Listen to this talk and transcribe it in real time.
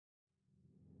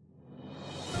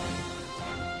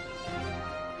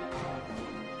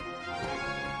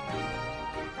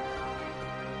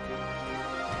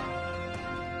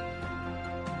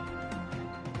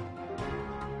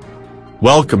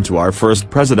Welcome to our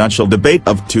first presidential debate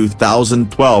of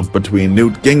 2012 between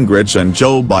Newt Gingrich and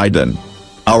Joe Biden.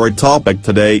 Our topic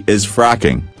today is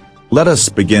fracking. Let us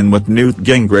begin with Newt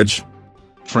Gingrich.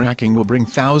 Fracking will bring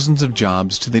thousands of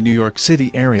jobs to the New York City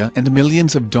area and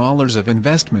millions of dollars of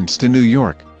investments to New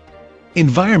York.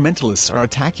 Environmentalists are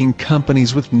attacking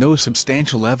companies with no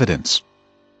substantial evidence.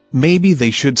 Maybe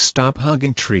they should stop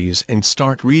hugging trees and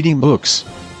start reading books.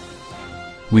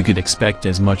 We could expect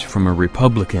as much from a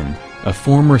Republican, a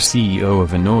former CEO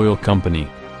of an oil company.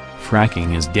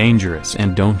 Fracking is dangerous,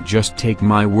 and don't just take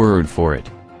my word for it.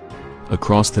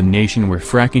 Across the nation where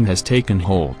fracking has taken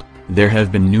hold, there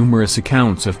have been numerous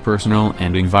accounts of personal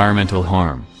and environmental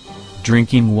harm.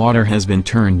 Drinking water has been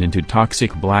turned into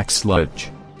toxic black sludge.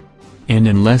 And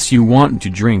unless you want to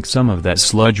drink some of that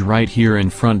sludge right here in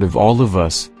front of all of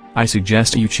us, I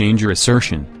suggest you change your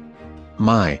assertion.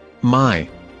 My.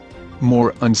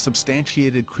 More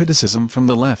unsubstantiated criticism from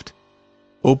the left.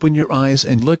 Open your eyes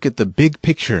and look at the big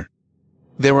picture.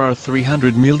 There are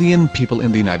 300 million people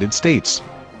in the United States.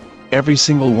 Every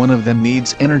single one of them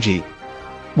needs energy.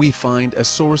 We find a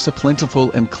source of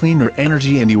plentiful and cleaner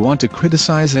energy and you want to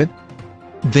criticize it?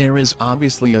 There is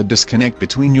obviously a disconnect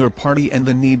between your party and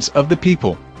the needs of the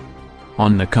people.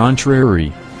 On the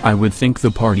contrary, I would think the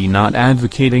party not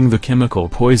advocating the chemical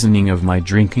poisoning of my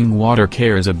drinking water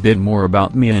cares a bit more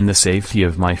about me and the safety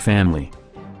of my family.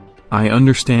 I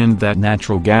understand that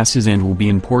natural gas is and will be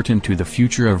important to the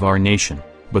future of our nation,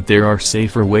 but there are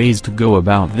safer ways to go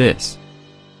about this.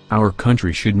 Our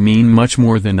country should mean much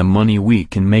more than the money we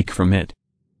can make from it.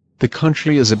 The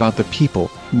country is about the people,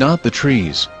 not the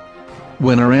trees.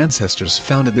 When our ancestors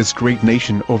founded this great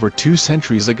nation over 2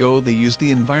 centuries ago, they used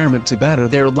the environment to better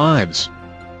their lives.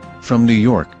 From New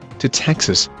York, to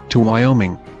Texas, to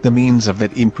Wyoming, the means of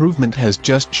that improvement has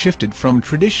just shifted from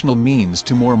traditional means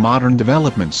to more modern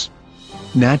developments.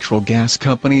 Natural gas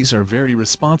companies are very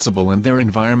responsible and their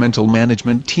environmental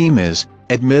management team is,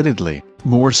 admittedly,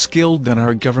 more skilled than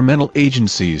our governmental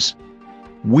agencies.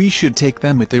 We should take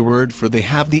them at their word, for they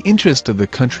have the interest of the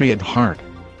country at heart.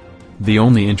 The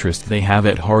only interest they have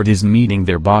at heart is meeting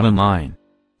their bottom line.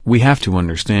 We have to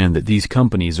understand that these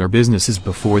companies are businesses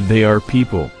before they are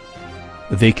people.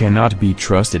 They cannot be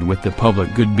trusted with the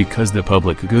public good because the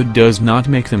public good does not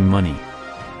make them money.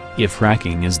 If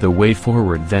fracking is the way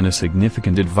forward, then a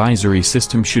significant advisory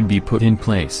system should be put in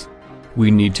place.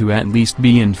 We need to at least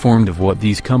be informed of what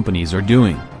these companies are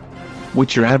doing.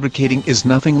 What you're advocating is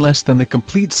nothing less than the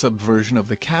complete subversion of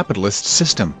the capitalist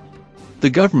system. The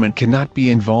government cannot be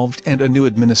involved, and a new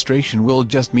administration will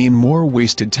just mean more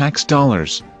wasted tax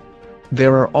dollars.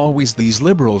 There are always these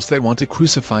liberals that want to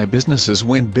crucify businesses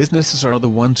when businesses are the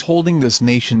ones holding this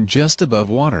nation just above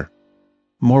water.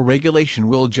 More regulation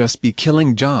will just be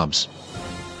killing jobs.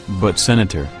 But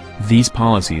Senator, these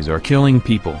policies are killing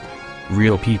people.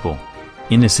 Real people.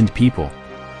 Innocent people.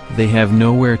 They have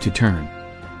nowhere to turn.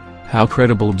 How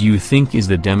credible do you think is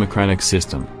the democratic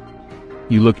system?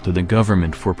 You look to the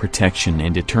government for protection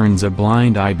and it turns a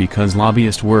blind eye because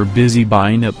lobbyists were busy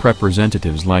buying up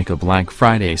representatives like a Black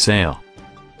Friday sale.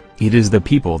 It is the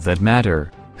people that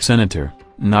matter, Senator,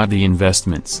 not the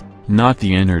investments, not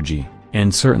the energy,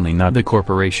 and certainly not the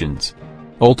corporations.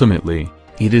 Ultimately,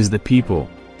 it is the people.